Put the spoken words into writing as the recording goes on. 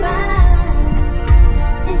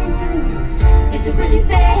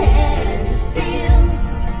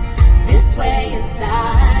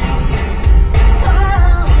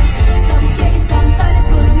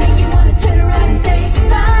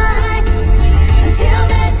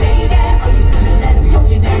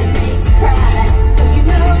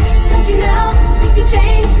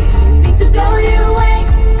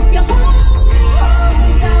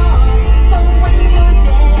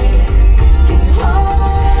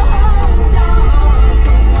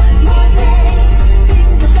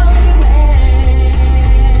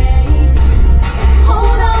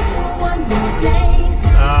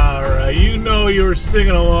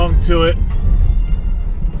to it.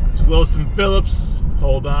 It's Wilson Phillips,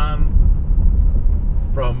 Hold On,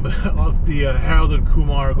 from off the Harold and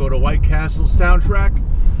Kumar Go to White Castle soundtrack.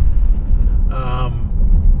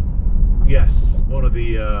 Yes, one of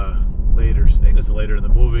the later, I think it's later in the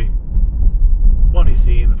movie. Funny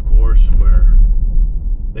scene, of course, where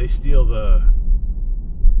they steal the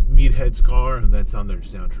Meathead's car, and that's on their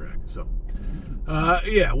soundtrack. So,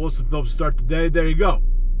 yeah, Wilson Phillips start the day. There you go.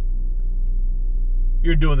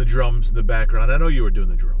 You're doing the drums in the background. I know you were doing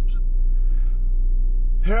the drums.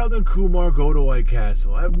 Harold and Kumar Go to White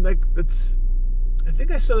Castle. I think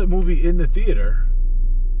I saw that movie in the theater,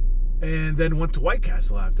 and then went to White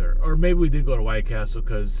Castle after. Or maybe we did go to White Castle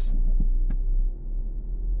because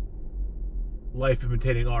life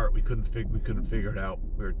imitating art. We couldn't figure it out.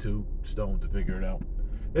 We were too stoned to figure it out.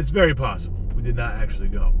 It's very possible. We did not actually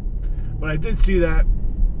go, but I did see that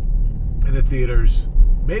in the theaters.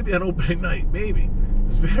 Maybe on opening night. Maybe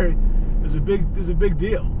there's a big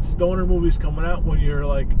deal. Stoner movies coming out when you're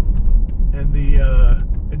like in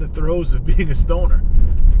the throes of being a stoner.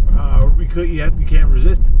 You can't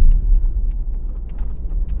resist it.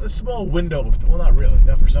 A small window of, well, not really,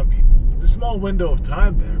 not for some people. A small window of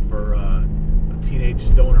time there for teenage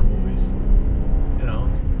stoner movies. You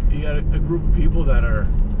know, you got a group of people that are,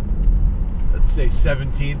 let's say,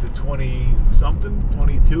 17 to 20 something,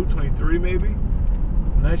 22, 23 maybe.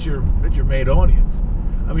 And that's your main audience.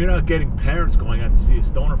 I mean, you're not getting parents going out to see a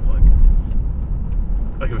stoner flick.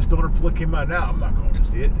 Like if a stoner flick came out now, I'm not going to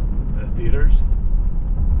see it in the theaters.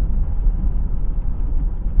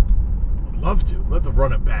 I'd love to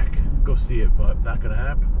run it back, go see it, but not going to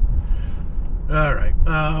happen. All right,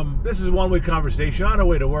 this is One Way Conversation on our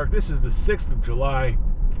way to work. This is the 6th of July,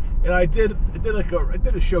 and I did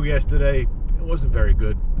a show yesterday. It wasn't very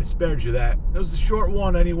good. I spared you that. It was a short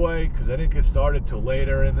one anyway, because I didn't get started till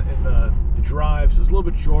later in the drive, so it was a little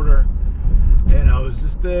bit shorter, and I was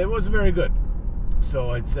just, it wasn't very good. So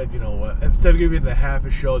I said, you know what, instead of giving you the half a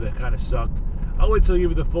show that kind of sucked, I'll wait till I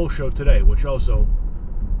give you the full show today, which also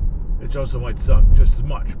might suck just as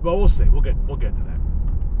much, but we'll see. We'll get to that.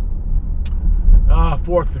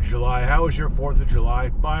 4th of July. How was your 4th of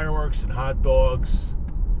July? Fireworks and hot dogs.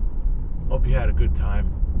 Hope you had a good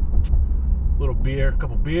time. Little beer, a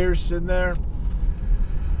couple beers in there.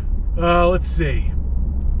 Let's see.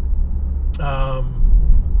 Can't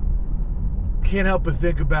help but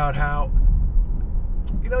think about how,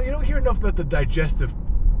 you don't hear enough about the digestive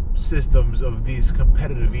systems of these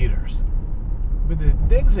competitive eaters. I mean, the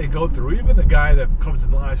things they go through, even the guy that comes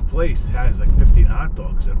in last place has like 15 hot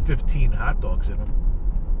dogs in him.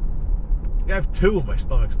 I have 2 and my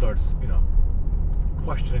stomach starts,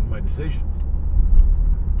 questioning my decisions.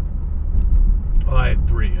 Well, I had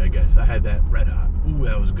 3, I guess. I had that Red Hot. Ooh,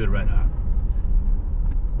 that was a good Red Hot.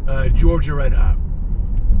 Georgia Red Hot.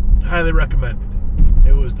 Highly recommended.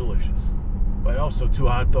 It was delicious. But also 2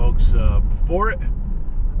 hot dogs before it,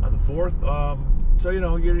 on the 4th. So,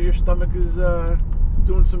 your stomach is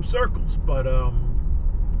doing some circles. But,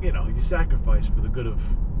 you sacrifice for the good of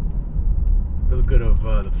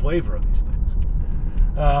the flavor of these things.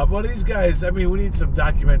 But these guys, we need some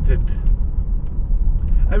documented.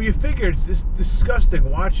 You figure it's disgusting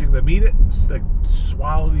watching them eat it, like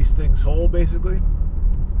swallow these things whole, basically.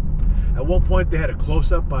 At one point, they had a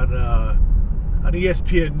close-up on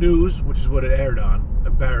ESPN News, which is what it aired on.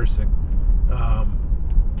 Embarrassing.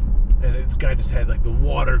 And this guy just had like the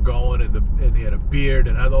water going, and he had a beard,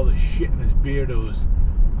 and had all this shit in his beard. It was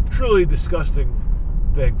truly a disgusting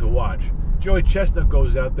thing to watch. Joey Chestnut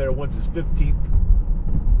goes out there, wins his 15th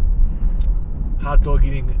hot dog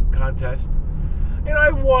eating contest. And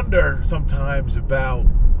I wonder sometimes about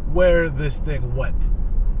where this thing went.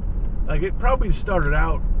 Like, it probably started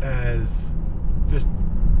out as just,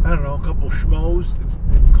 a couple schmoes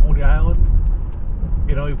in Coney Island.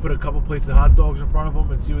 You put a couple plates of hot dogs in front of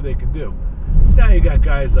them and see what they can do. Now you got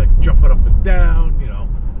guys like jumping up and down,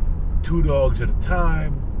 2 dogs at a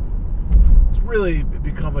time. It's really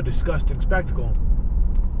become a disgusting spectacle.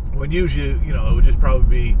 When usually, it would just probably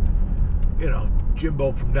be,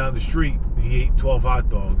 Jimbo from down the street. He ate 12 hot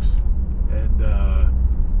dogs, and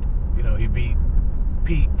he beat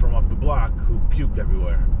Pete from up the block, who puked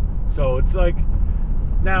everywhere. So it's like,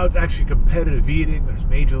 now it's actually competitive eating. There's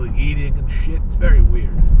Major League Eating and shit. It's very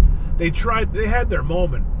weird. They had their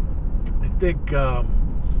moment, I think,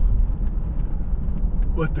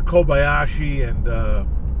 with the Kobayashi and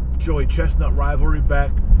Joey Chestnut rivalry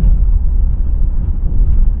back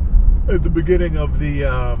at the beginning of the,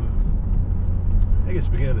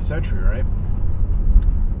 beginning of the century, right?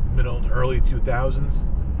 Middle to early 2000s.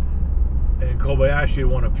 And Kobayashi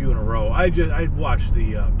won a few in a row. I watched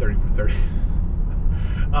the 30 for 30.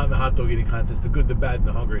 on the hot dog eating contest, the good, the bad, and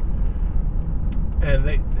the hungry. And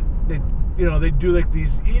they they do like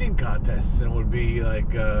these eating contests, and it would be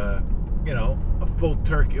like a full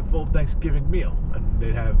turkey, a full Thanksgiving meal, and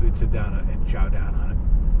they'd sit down and chow down on it.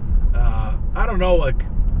 I don't know like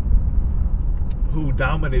who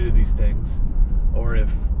dominated these things, or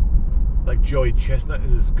if like Joey Chestnut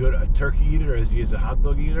is as good a turkey eater as he is a hot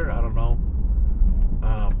dog eater. I don't know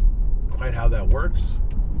quite how that works,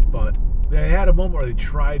 but they had a moment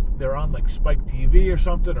where they're on like Spike TV or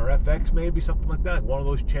something, or FX maybe, something like that, one of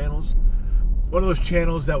those channels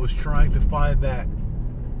that was trying to find that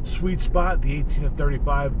sweet spot, the 18 to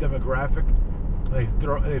 35 demographic. They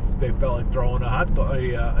felt like throwing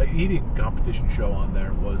a eating competition show on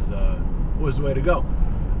there was the way to go.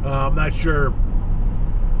 I'm not sure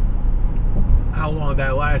how long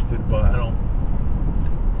that lasted, but I don't.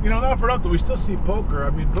 Not for nothing, we still see poker. I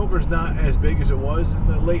mean, poker's not as big as it was in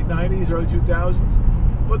the late 90s, early 2000s,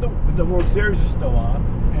 but the World Series is still on,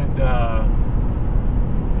 and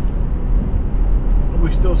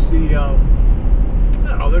we still see. I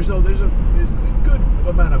don't know. There's a good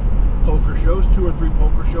amount of poker shows, 2 or 3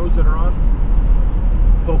 poker shows that are on.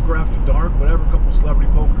 Poker After Dark, whatever, a couple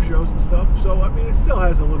celebrity poker shows and stuff. So I mean, it still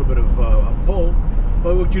has a little bit of a pull.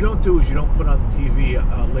 But what you don't do is you don't put on the TV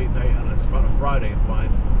late night on a Friday and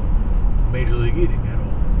find Major League Eating at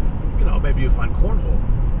all. Maybe you find cornhole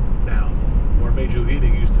now, where Major League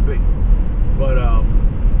Eating used to be. But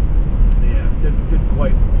didn't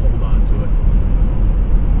quite hold on to it.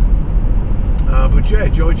 But yeah,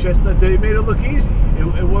 Joey Chestnut, they made it look easy.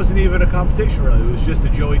 It wasn't even a competition really. It was just a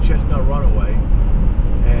Joey Chestnut runaway.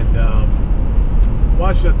 And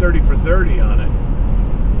watched a 30 for 30 on it.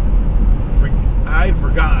 I'd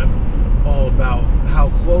forgotten all about how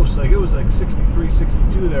close, like it was like 63,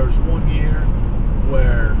 62. There was one year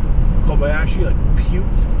where Kobayashi like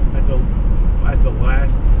puked as the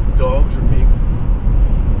last dogs were being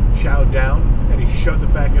chowed down, and he shoved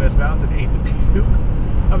it back in his mouth and ate the puke.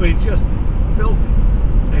 I mean, just filthy.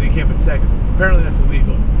 And he came in second. Apparently that's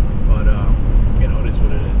illegal, but it is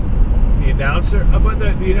what it is. The announcer,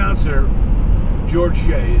 the announcer, George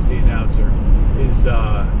Shea is the announcer, is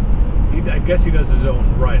I guess he does his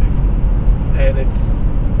own writing, and it's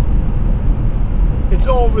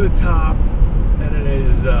over the top, and it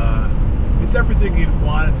is it's everything you'd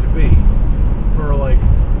want it to be for like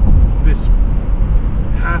this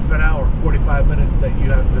half an hour, 45 minutes that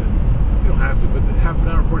you have to, you don't have to, but the half an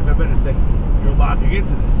hour, 45 minutes that you're locking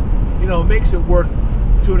into this, it makes it worth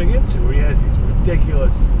tuning into. Where he has these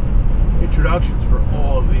ridiculous introductions for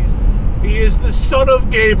all of these. He is the son of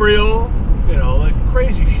Gabriel, like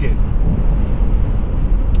crazy shit.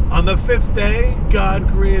 On the 5th day, God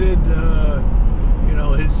created,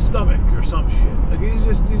 his stomach or some shit. Like he's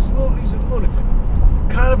a lunatic.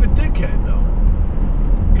 Kind of a dickhead, though.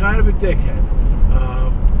 Kind of a dickhead.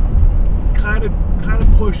 Kind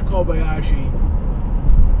of pushed Kobayashi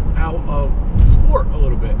out of sport a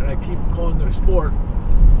little bit, and I keep calling it a sport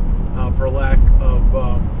for lack of.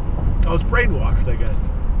 I was brainwashed, I guess,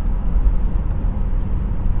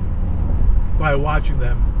 by watching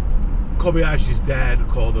them. Kobayashi's dad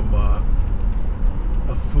called him a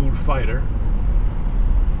food fighter,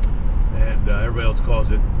 and everybody else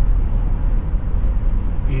calls it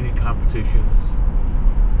eating competitions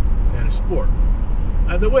and a sport.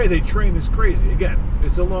 And the way they train is crazy. Again,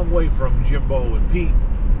 it's a long way from Jimbo and Pete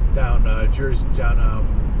down Jersey, down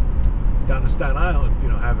to Staten Island,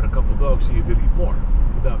 having a couple dogs so you could eat more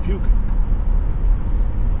without puking.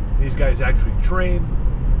 These guys actually train.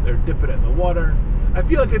 They're dipping it in the water. I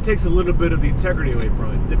feel like it takes a little bit of the integrity away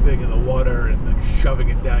from it, dipping in the water and like shoving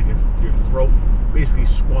it down your throat, basically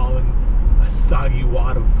swallowing a soggy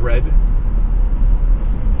wad of bread.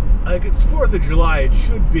 Like, it's 4th of July, it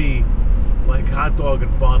should be like hot dog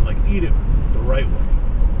and bun, like eat it the right way,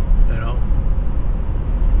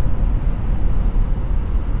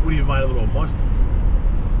 Wouldn't even mind a little mustard.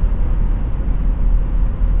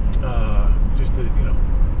 Just to,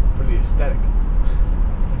 for the aesthetic.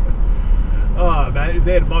 Oh, man, if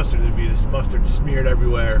they had mustard, there'd be this mustard smeared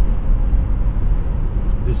everywhere.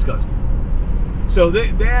 Disgusting. So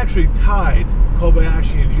they actually tied,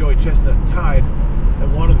 Kobayashi and Joey Chestnut tied at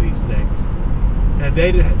one of these things. And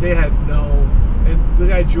they had no, and the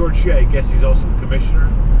guy George Shea, I guess he's also the commissioner.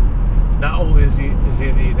 Not only is he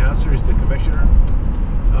the announcer, he's the commissioner.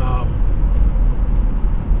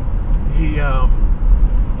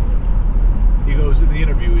 He goes in the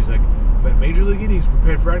interview, he's like, man, Major League Eating is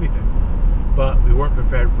prepared for anything, but we weren't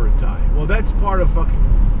prepared for a tie. Well, that's part of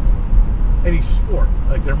fucking any sport.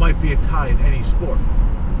 Like, there might be a tie in any sport.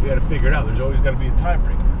 You got to figure it out. There's always got to be a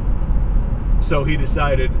tiebreaker. So he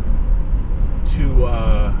decided to to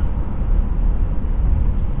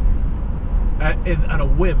on a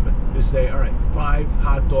whim to say, all right, 5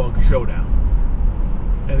 hot dog showdown,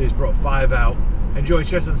 and they just brought 5 out, and Joey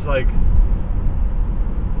Chestnut's like, he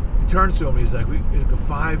turns to him, he's like, a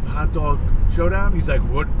 5 hot dog showdown? He's like,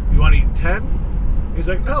 what, you want to eat 10? He's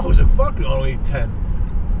like, no. He's like, fuck, I want to eat 10.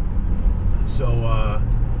 So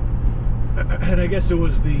and I guess it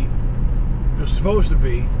was supposed to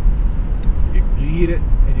be, you eat it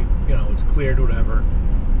and you know it's cleared or whatever.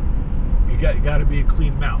 You got to be a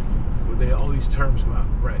clean mouth. All these terms come out,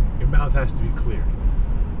 right? Your mouth has to be cleared.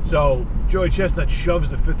 So Joey Chestnut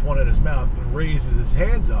shoves the 5th one in his mouth and raises his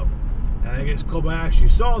hands up. And I guess Kobayashi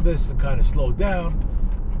saw this and kind of slowed down.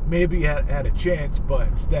 Maybe he had a chance, but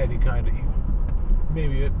instead he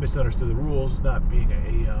maybe misunderstood the rules, not being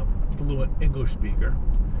a fluent English speaker.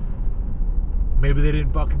 Maybe they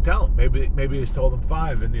didn't fucking tell him. Maybe they just told him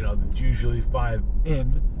 5, and it's usually 5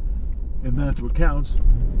 in, and that's what counts.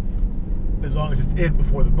 As long as it's in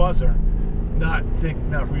before the buzzer, not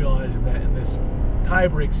realizing that in this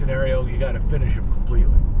tie-break scenario, you got to finish them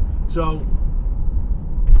completely. So,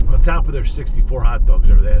 on top of their 64 hot dogs,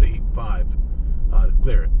 they had to eat 5 to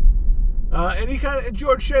clear it. And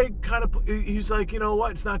George Shea he's like, you know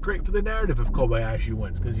what? It's not great for the narrative if Kobayashi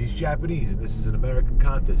wins because he's Japanese and this is an American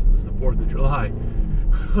contest and it's the 4th of July.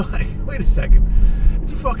 Like, wait a second.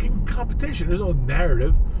 It's a fucking competition. There's no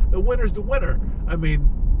narrative. The winner's the winner. I mean,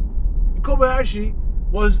 Kobayashi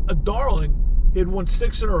was a darling. He had won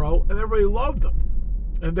 6 in a row, and everybody loved him.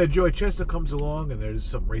 And then Joey Chestnut comes along, and there's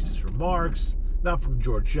some racist remarks, not from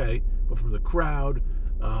George Shea, but from the crowd.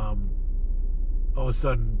 All of a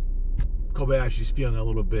sudden, Kobayashi's feeling a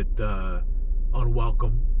little bit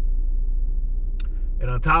unwelcome. And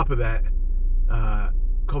on top of that,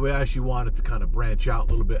 Kobayashi wanted to kind of branch out a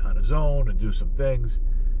little bit on his own and do some things,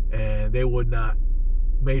 and they would not.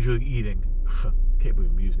 Major League Eating, can't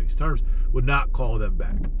believe I'm using these terms, would not call them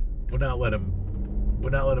back. Would not let him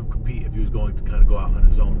compete if he was going to kind of go out on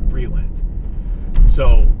his own freelance.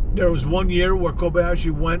 So there was one year where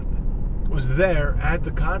Kobayashi was there at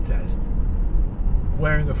the contest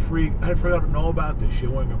wearing a free, I forgot to know about this shit,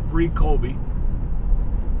 wearing a free Kobe,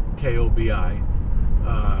 K-O-B-I,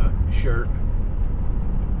 shirt,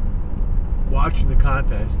 watching the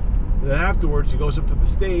contest. And then afterwards he goes up to the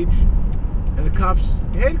stage and the cops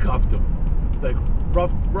handcuffed him. Like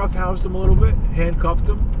roughhoused him a little bit, handcuffed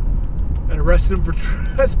him, and arrested him for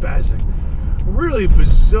trespassing. Really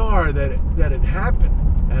bizarre that it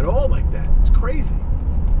happened at all like that. It's crazy.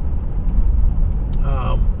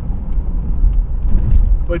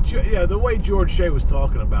 But yeah, the way George Shea was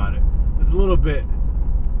talking about it is a little bit,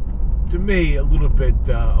 to me,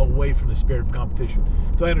 away from the spirit of competition.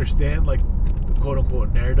 So I understand, like, the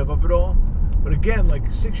quote-unquote narrative of it all. But again,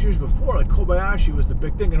 like 6 years before, like Kobayashi was the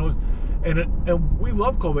big thing, and we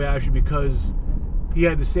love Kobayashi because he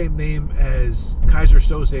had the same name as Kaiser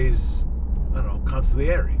Soze's,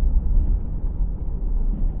 consigliere.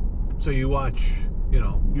 So you watch,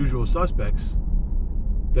 Usual Suspects.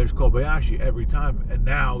 There's Kobayashi every time, and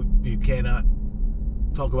now you cannot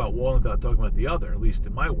talk about one without talking about the other, at least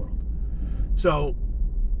in my world. So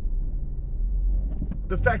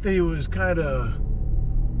the fact that he was kind of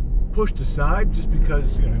pushed aside just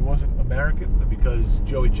because he wasn't American, and because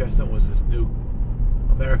Joey Chestnut was this new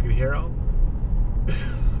American hero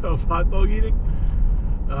of hot dog eating,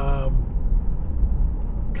 kind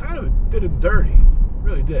of did him dirty,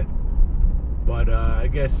 really did. But I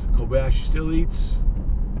guess Kobayashi still eats.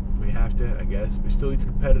 We have to, I guess. He still eats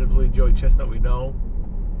competitively. Joey Chestnut, we know,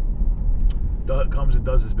 comes and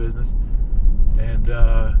does his business, and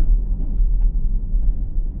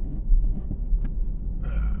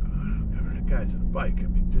guy's on a bike. I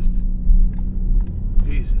mean, just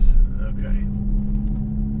Jesus. Okay.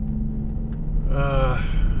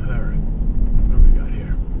 All right. What do we got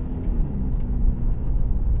here?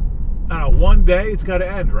 I don't know. One day it's got to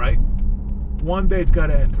end, right? One day it's got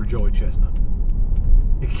to end for Joey Chestnut.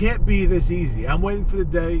 It can't be this easy. I'm waiting for the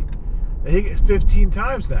day that he gets 15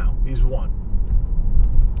 times now. He's won.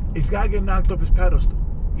 He's got to get knocked off his pedestal.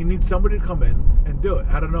 He needs somebody to come in and do it.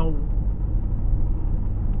 I don't know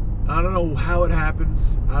how it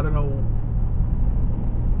happens. I don't know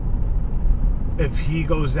if he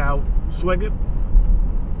goes out swinging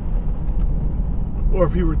or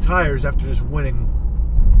if he retires after just winning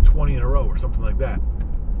 20 in a row or something like that.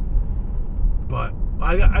 But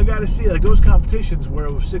I got to see, like, those competitions where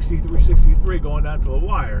it was 63-63 going down to the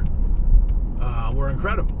wire were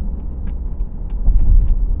incredible.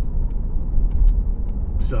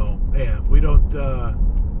 So, yeah, we don't...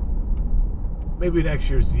 maybe next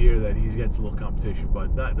year's the year that he gets a little competition,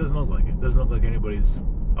 but that doesn't look like it. Doesn't look like anybody's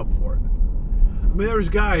up for it. I mean, there's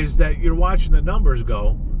guys that you're watching the numbers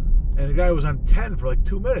go, and the guy was on 10 for like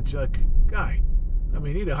 2 minutes. You're like, guy, I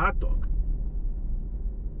mean, eat a hot dog.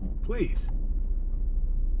 Please.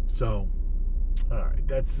 So, all right.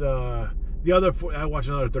 That's the other. I watched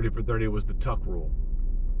another 30 for 30 was the Tuck rule.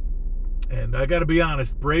 And I got to be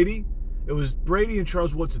honest, it was Brady and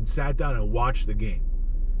Charles Woodson sat down and watched the game.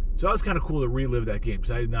 So that was kind of cool to relive that game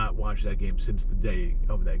because I had not watched that game since the day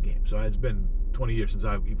of that game. So it's been 20 years since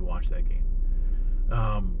I've even watched that game.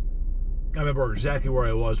 I remember exactly where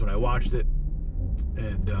I was when I watched it.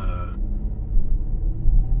 And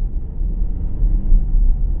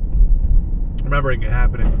remembering it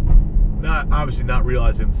happening. Obviously not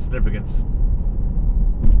realizing the significance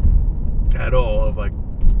at all of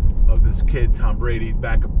this kid, Tom Brady,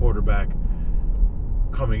 backup quarterback,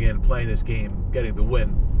 coming in, playing this game, getting the win,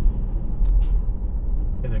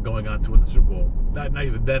 and then going on to win the Super Bowl. Not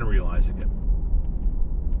even then realizing it,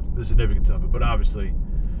 the significance of it. But obviously,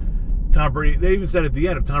 Tom Brady, they even said at the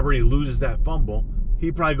end, if Tom Brady loses that fumble,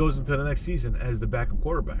 he probably goes into the next season as the backup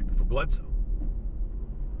quarterback for Bledsoe.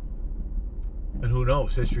 And who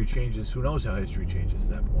knows? History changes. Who knows how history changes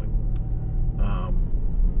at that point?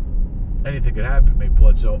 Anything could happen. Maybe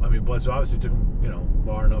Bledsoe obviously took him,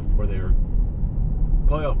 far enough where they were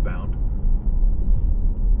playoff bound.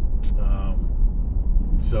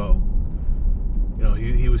 So,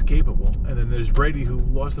 he was capable. And then there's Brady who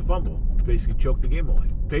lost the fumble, basically choked the game away,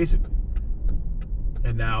 basically.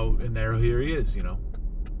 And here he is.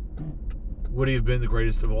 Would he have been the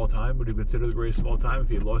greatest of all time? Would he consider the greatest of all time if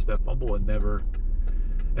he had lost that fumble and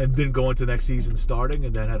didn't go into next season starting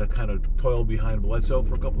and then had to kind of toil behind Bledsoe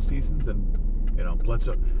for a couple seasons? And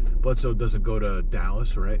Bledsoe doesn't go to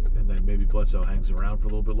Dallas, right? And then maybe Bledsoe hangs around for a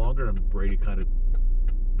little bit longer, and Brady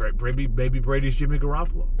maybe Brady's Jimmy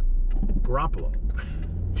Garoppolo.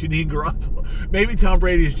 Janine Garoppolo. Maybe Tom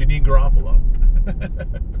Brady is Janine Garoppolo.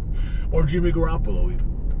 Or Jimmy Garoppolo even.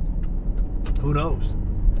 Who knows?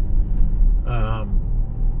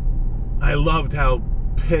 I loved how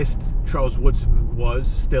pissed Charles Woodson was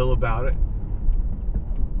still about it.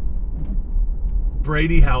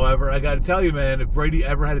 Brady, however, I got to tell you, man, if Brady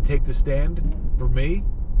ever had to take the stand for me,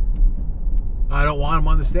 I don't want him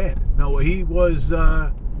on the stand. No, he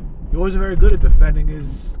wasn't very good at defending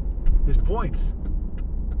his points.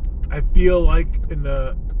 I feel like he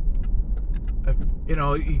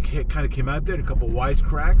kind of came out there, a couple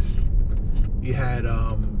wisecracks. He had,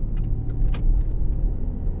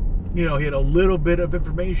 he had a little bit of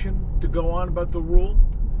information to go on about the rule.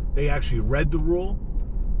 They actually read the rule,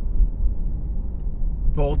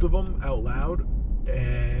 both of them out loud,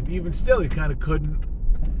 and even still, he kind of couldn't.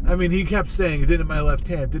 I mean, he kept saying, it didn't hit my left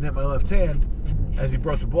hand, as he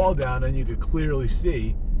brought the ball down, and you could clearly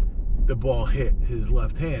see the ball hit his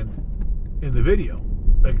left hand in the video.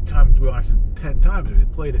 Like, we watched it 10 times, they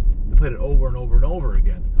played it over and over and over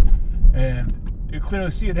again, and you could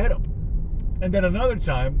clearly see it hit him. And then another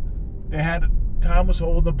time, they had Thomas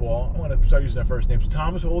holding the ball. I'm going to start using their first names.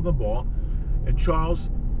 Thomas holding the ball, and Charles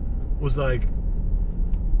was like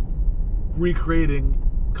recreating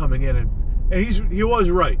coming in, and he was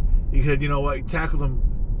right. He said, he tackled him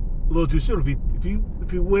a little too soon.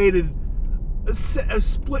 If he waited a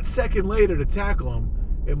split second later to tackle him,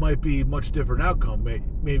 it might be a much different outcome.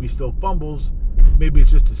 Maybe still fumbles. Maybe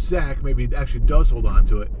it's just a sack. Maybe he actually does hold on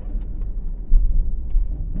to it.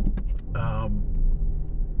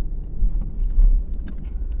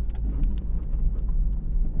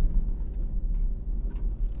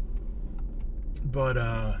 But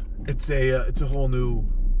it's a whole new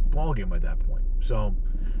ball game at that point. So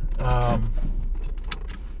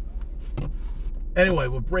anyway,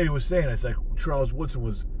 what Brady was saying, it's like Charles Woodson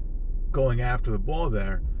was going after the ball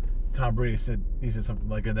there. Tom Brady said something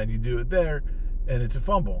like, and then you do it there, and it's a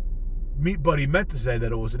fumble. But he meant to say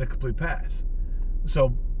that it was an incomplete pass.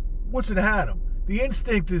 So Woodson had him. The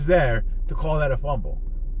instinct is there to call that a fumble.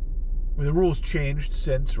 I mean, the rules changed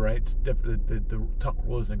since, right? It's different. The Tuck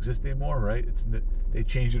rule doesn't exist anymore, right? They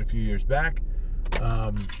changed it a few years back,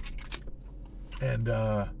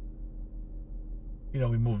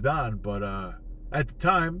 we moved on. But at the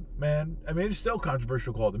time, man, I mean, it's still a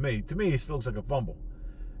controversial call to me. To me, it still looks like a fumble.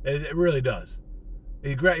 It really does.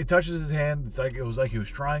 He touches his hand. It was like he was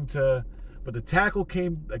trying to, but the tackle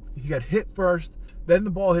came. Like, he got hit first, then the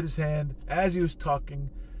ball hit his hand as he was tucking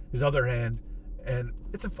his other hand. And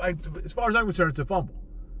it's as far as I'm concerned, it's a fumble.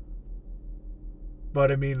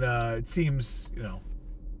 But I mean, it seems,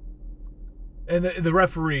 and the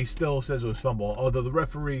referee still says it was fumble. Although the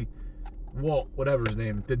referee, Walt, whatever his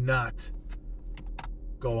name, did not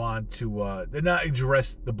go on to, did not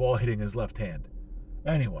address the ball hitting his left hand.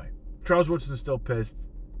 Anyway, Charles Woodson is still pissed.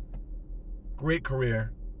 great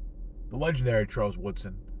career. The legendary Charles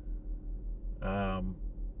Woodson.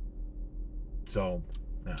 So,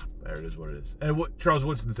 yeah, there it is what it is. And what Charles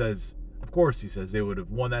Woodson says, of course he says, they would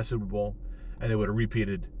have won that Super Bowl and they would have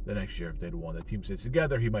repeated the next year if they'd won. The team stays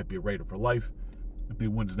together. He might be a Raider for life if he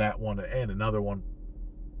wins that one and another one.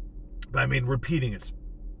 But, I mean, repeating is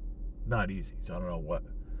not easy. So, I don't know what.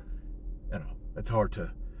 I don't know. It's hard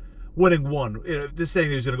to. Winning one. Just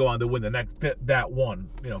saying he's going to go on to win the next, that one,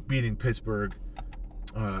 beating Pittsburgh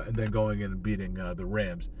and then going in and beating the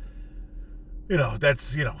Rams.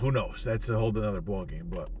 That's, who knows? That's a whole other ballgame.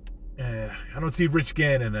 But I don't see Rich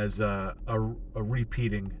Gannon as a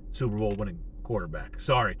repeating Super Bowl winning quarterback.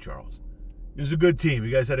 Sorry, Charles. It was a good team.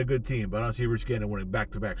 You guys had a good team, but I don't see Rich Gannon winning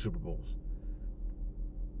back-to-back Super Bowls.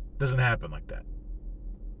 Doesn't happen like that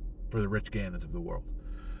for the Rich Gannons of the world.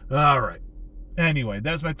 All right. Anyway,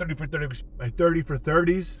 that's my 30 for 30. My 30 for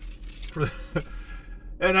 30s.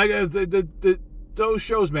 And I guess those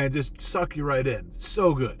shows, man, just suck you right in.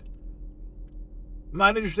 So good. I'm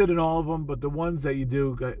not interested in all of them, but the ones that you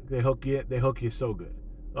do, they hook you. They hook you so good.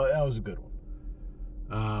 Oh, that was a good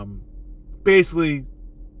one. Basically,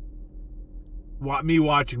 me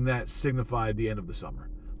watching that signified the end of the summer.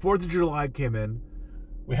 4th of July came in.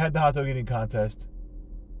 We had the hot dog eating contest,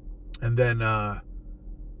 and then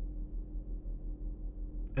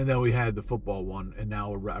we had the football one, and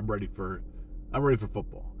now I'm ready for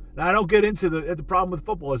football. Now, I don't get into the problem with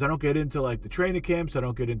football is I don't get into like the training camps, I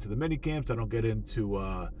don't get into the mini camps, I don't get into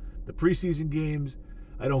the preseason games,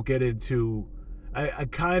 I don't get into I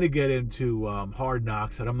kind of get into Hard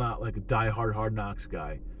Knocks, and I'm not like a diehard Hard Knocks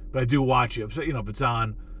guy, but I do watch it. So, if it's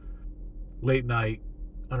on late night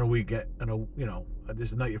on a weekend,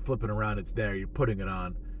 just a night you're flipping around, it's there, you're putting it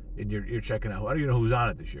on, and you're checking out. I don't even know who's on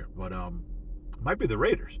it this year, but it might be the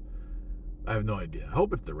Raiders. I have no idea. I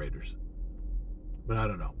hope it's the Raiders, but I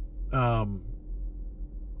don't know.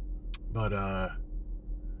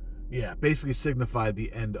 Yeah, basically signified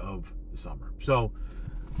the end of the summer. So,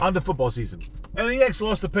 on the football season, and the Yanks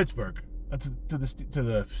lost to Pittsburgh, to the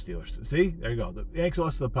Steelers. See, there you go. The Yanks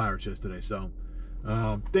lost to the Pirates yesterday. So,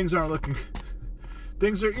 things aren't looking.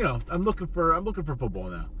 Things are, I'm looking for football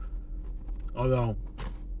now. Although,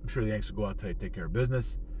 I'm sure the Yanks will go out today, take care of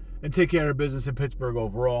business, and take care of business in Pittsburgh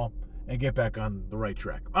overall, and get back on the right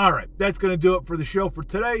track. All right, that's going to do it for the show for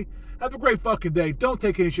today. Have a great fucking day. Don't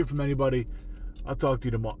take any shit from anybody. I'll talk to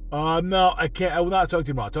you tomorrow. No, I can't. I will not talk to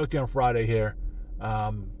you tomorrow. I'll talk to you on Friday here.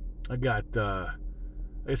 I guess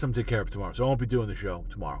I'm to take care of tomorrow, so I won't be doing the show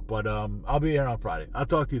tomorrow. But I'll be here on Friday. I'll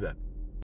talk to you then.